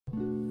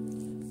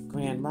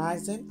Grand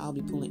Rising. I'll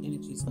be pulling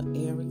energies for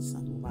Aries,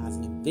 Sun, Moon,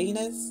 Rising, and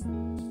Venus.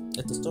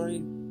 If the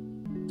story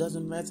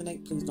doesn't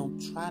resonate, please don't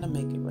try to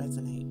make it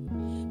resonate.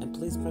 And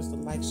please press the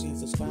like, share, and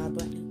subscribe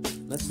button.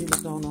 Let's see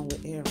what's going on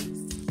with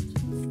Aries.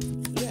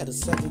 You had a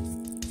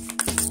 7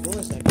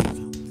 swords that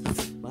came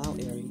out. Wow,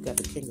 Aries, you got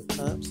the King of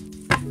Cups.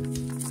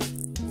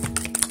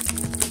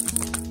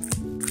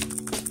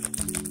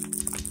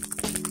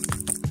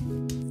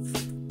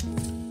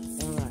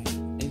 Alright,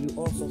 and you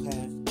also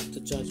have the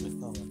Judgment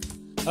card.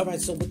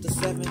 Alright, so with the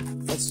 7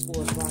 of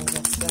swords, rise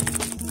up 7.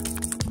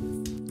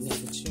 You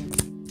have the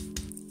Chariot.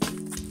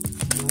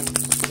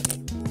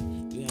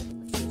 You have the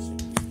Magician.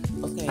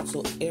 Okay,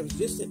 so Aries,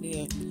 you're sitting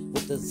there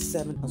with the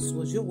 7 of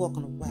swords. You're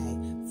walking away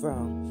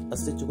from a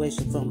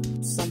situation, from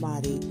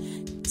somebody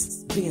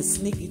being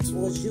sneaky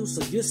towards you,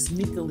 so you're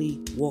sneakily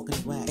walking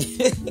away.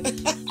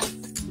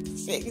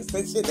 Shit,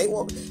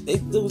 they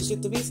doing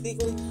shit to me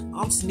sneakily.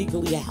 I'm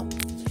sneakily out.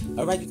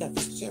 All right, you got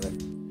this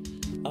Chariot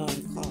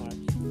card.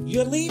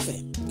 You're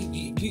leaving.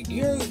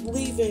 You're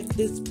leaving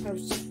this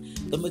person.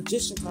 The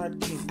Magician card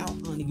came out,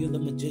 honey. You're the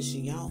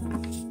magician, y'all.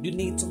 You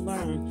need to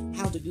learn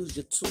how to use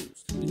your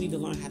tools. You need to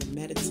learn how to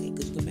meditate,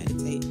 because you can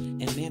meditate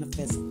and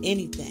manifest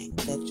anything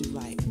that you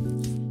like.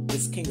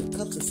 This King of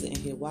Cups is sitting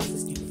here. Watch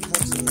this King of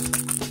Cups here.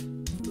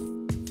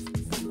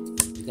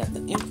 You got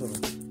the Emperor.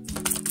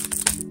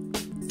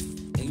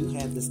 And you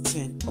have this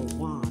 10 of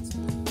Wands.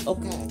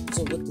 Okay,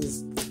 so with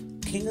this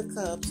King of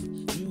Cups,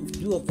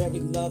 you are very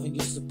loving,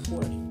 you're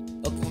supporting.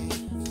 Okay?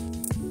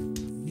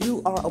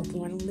 You are a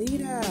born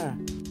leader.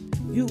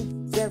 You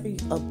very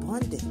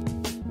abundant.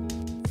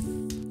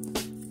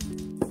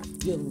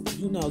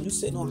 You're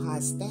sitting on high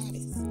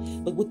status.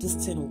 But with this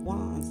 10 of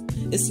Wands,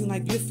 it seems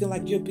like you feel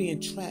like you're being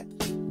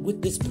trapped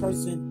with this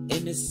person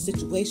in this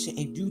situation,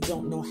 and you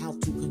don't know how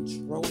to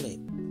control it.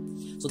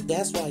 So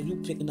that's why you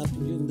picking up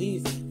and you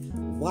leaving.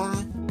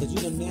 Why? Because you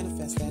didn't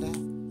manifest that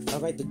out. All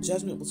right, the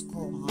Judgment was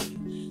called, honey.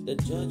 The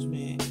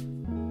Judgment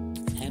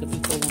had to be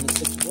called on the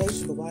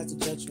situation, but why is the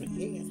Judgment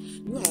here?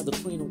 You have the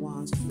Queen of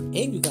Wands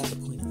and you got the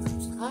Queen of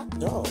Cups. Hot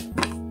dog.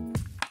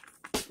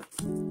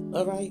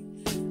 All right.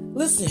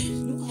 Listen,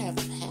 you have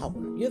power.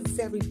 You're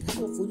very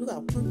powerful. You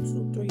got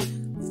 1, 2,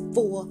 3,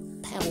 4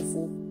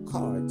 powerful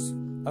cards.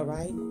 All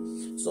right.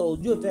 So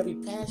you're very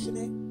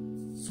passionate.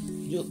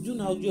 You're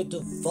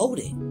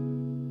devoted.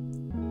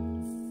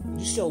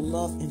 You show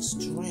love and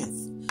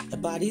strength.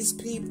 And by these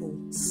people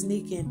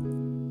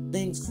sneaking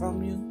things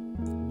from you,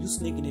 you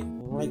sneaking it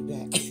right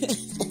back.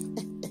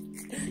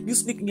 You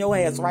sneaking your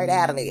ass right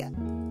out of there.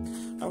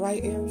 All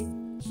right, Aries?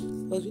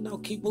 Because,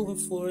 keep moving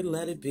forward.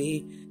 Let it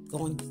be.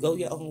 Go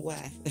your own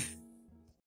way.